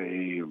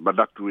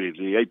badatu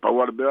ele ai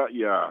power be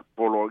ia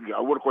polo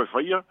awor ko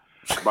faia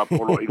ba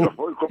polo i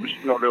ko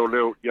komisino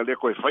leo ia le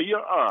ko faia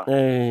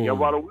ia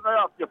walo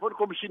ia po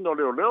komisino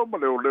leo ma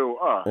leo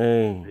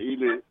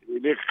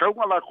ile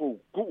kaunga la ku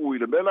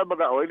ile mela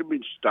ba o ile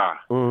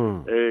minsta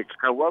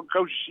kawa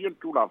kausia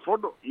tu la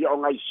fondo ia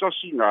ngai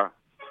sosinga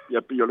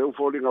ia pio leo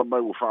folinga mai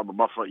u fa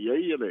ba fa ia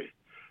ile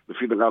le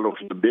fina galo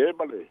fi be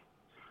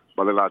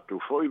bale la tu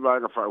foi va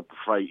ga fa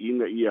fai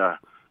ina ia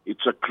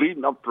it's a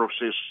clean up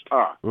process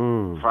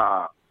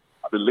fa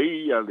le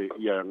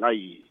ia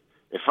ngai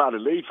e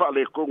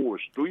whale kongo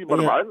stui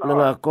maramaenga.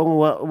 Nga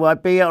kongo wa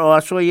pea o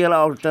aso ia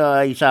la o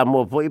ta i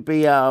Samoa po i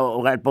pea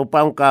o gai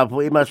paupang ka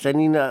po i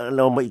masanina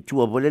la o mai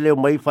tua po lele o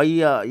mai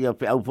whai ia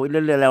pe au po i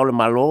lele la o le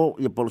malo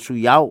ia po su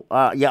iau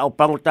ia o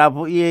pango ta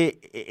po i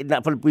na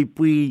pal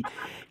pui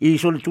i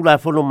so le tula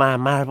fono ma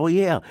po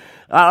ia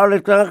o le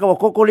tanga ka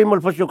koko lima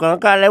le fasio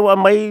ka lewa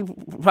mai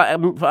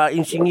fa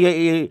insingia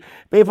i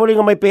pe po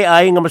linga mai pe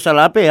ai nga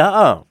masala pe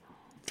ia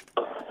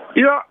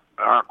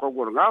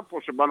kongo nga po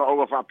se mana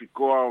o fa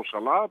pikoa o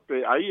sala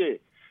pe ai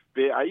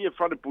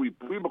fale pui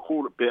ma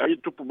ko pe ai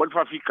tupu mal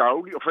fa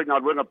fikauli o fa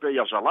nga luenga pe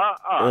ia sala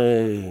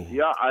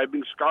ia ai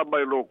bin ska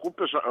mai lo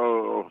kupe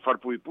fa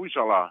pui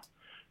sala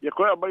ia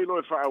koe mai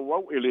lo fa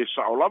au ele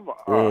sa o lava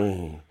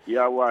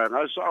ia wa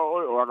nga sa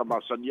o aga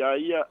masania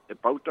ia e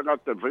pautanga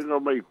te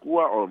venga mai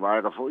kua o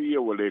vai ga fo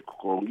ia o le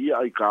kongia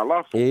ai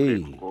kala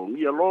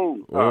kongia lo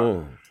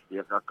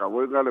ia ka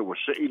wenga le o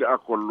se ila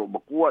ko lo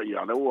makua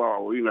ia le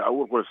o ina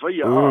au ko fa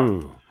ia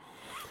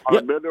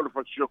a bene o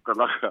fasio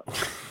kanaka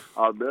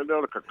a bene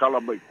o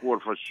kakala mai kua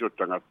fasio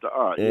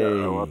tangata ia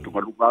o tu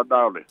maluka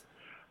dale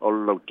o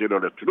lo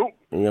tiro le tru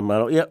ia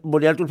malo ia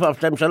bodi atu fa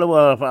time sala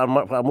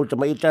fa multa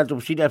mai tanto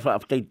sida fa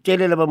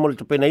tele le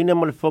multa pena ina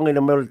mo le fonga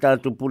ina mo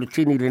tanto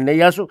pulitini le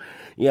nei aso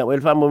ia wel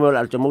fa mo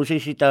alto mo se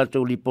si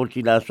tanto li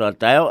porti la so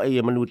atao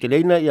ia manu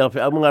telena ia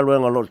fa amenga lo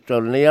ngalo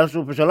tol nei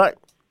aso pesala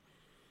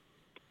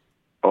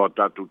o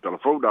tatu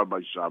telefona mai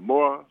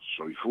Samoa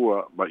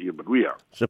soifua mai ia manuia